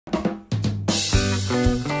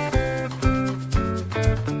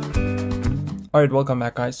Alright, welcome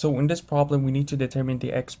back guys. So in this problem we need to determine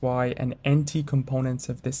the x, y and nt components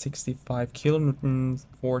of the 65 kilonewton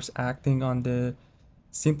force acting on the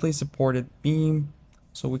simply supported beam.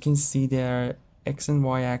 So we can see their x and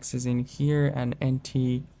y axis in here and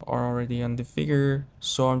nt are already on the figure.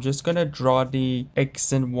 So I'm just gonna draw the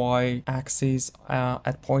x and y axis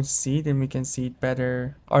at point C, then we can see it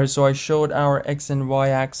better. Alright, so I showed our x and y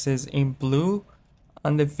axis in blue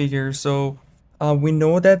on the figure. So we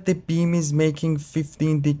know that the beam is making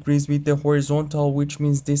 15 degrees with the horizontal, which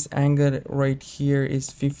means this angle right here is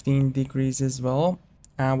 15 degrees as well.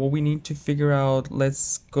 And what we need to figure out,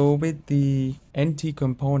 let's go with the NT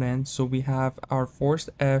component. So we have our force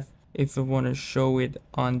F if we want to show it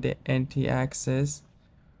on the NT axis,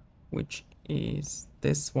 which is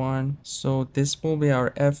this one. So this will be our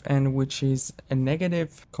Fn, which is a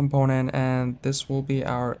negative component, and this will be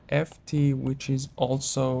our Ft, which is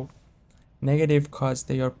also negative because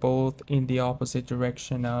they are both in the opposite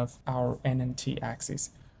direction of our N and T axis.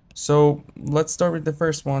 So let's start with the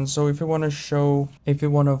first one. So if you want to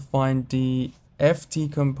find the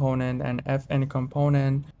Ft component and Fn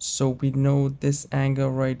component, so we know this angle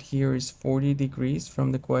right here is 40 degrees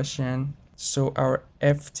from the question. So our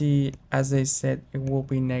Ft, as I said, it will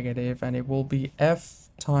be negative and it will be F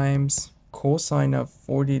times cosine of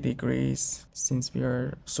 40 degrees since we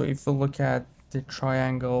are, so if we look at the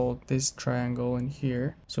triangle, this triangle in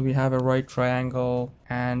here, so we have a right triangle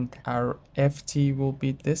and our Ft will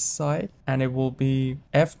be this side and it will be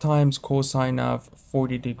F times cosine of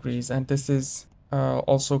 40 degrees, and this is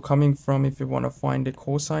also coming from, if you want to find the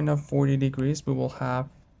cosine of 40 degrees, we will have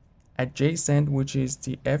adjacent, which is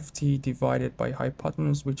the Ft divided by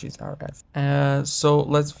hypotenuse, which is our F. So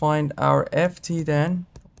let's find our Ft then.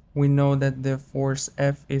 We know that the force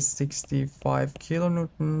F is 65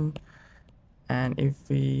 kilonewton. And if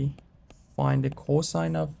we find the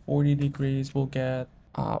cosine of 40 degrees, we'll get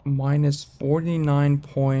minus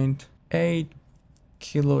 49.8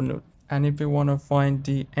 kilonewton. And if we want to find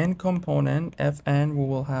the n component, Fn, we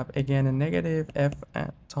will have again a negative F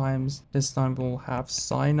times, this time we'll have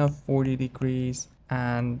sine of 40 degrees.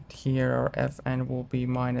 And here our Fn will be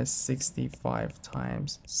minus 65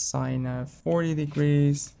 times sine of 40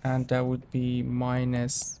 degrees. And that would be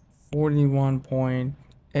minus 41.8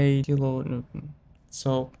 kilonewton.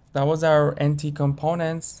 So that was our NT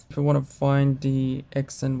components. If we want to find the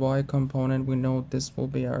x and y component, we know this will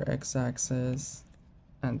be our x-axis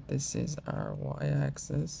and this is our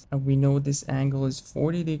y-axis, and we know this angle is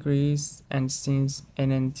 40 degrees, and since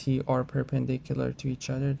n and t are perpendicular to each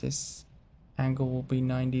other, this angle will be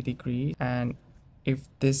 90 degrees. And if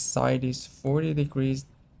this side is 40 degrees,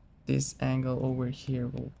 this angle over here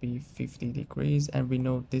will be 50 degrees, and we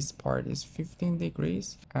know this part is 15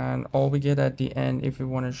 degrees. And all we get at the end, if we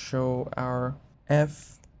want to show our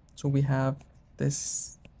F, so we have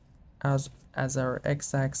this as our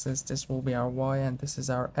x-axis, this will be our y, and this is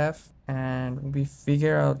our F. And we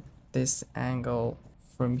figure out this angle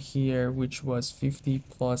from here, which was 50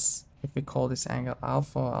 plus, if we call this angle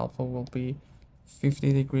alpha, alpha will be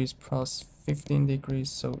 50 degrees plus 15 degrees,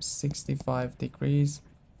 so 65 degrees.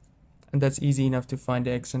 And that's easy enough to find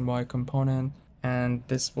the x and y component. And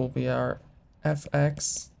this will be our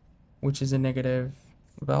fx, which is a negative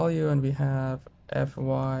value, and we have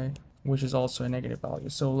fy, which is also a negative value.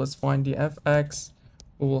 So let's find the fx.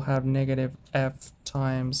 We will have negative f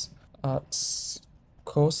times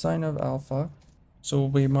cosine of alpha. So it will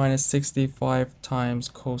be minus 65 times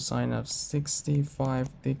cosine of 65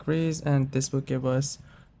 degrees, and this will give us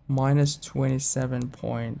minus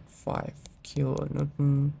 27.5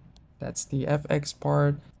 kilonewton. That's the fx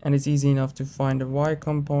part, and it's easy enough to find the y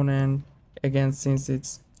component. Again, since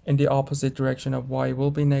it's in the opposite direction of y, will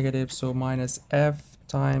be negative, so minus f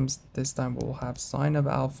times, this time we'll have sine of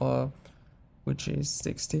alpha, which is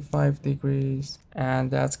 65 degrees, and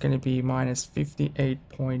that's going to be minus 58.9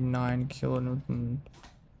 kilonewton.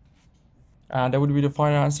 And that would be the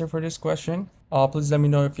final answer for this question. Please let me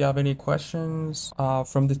know if you have any questions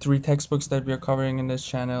from the 3 textbooks that we are covering in this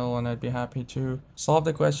channel, and I'd be happy to solve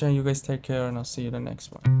the question. You guys take care, and I'll see you in the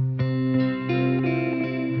next one.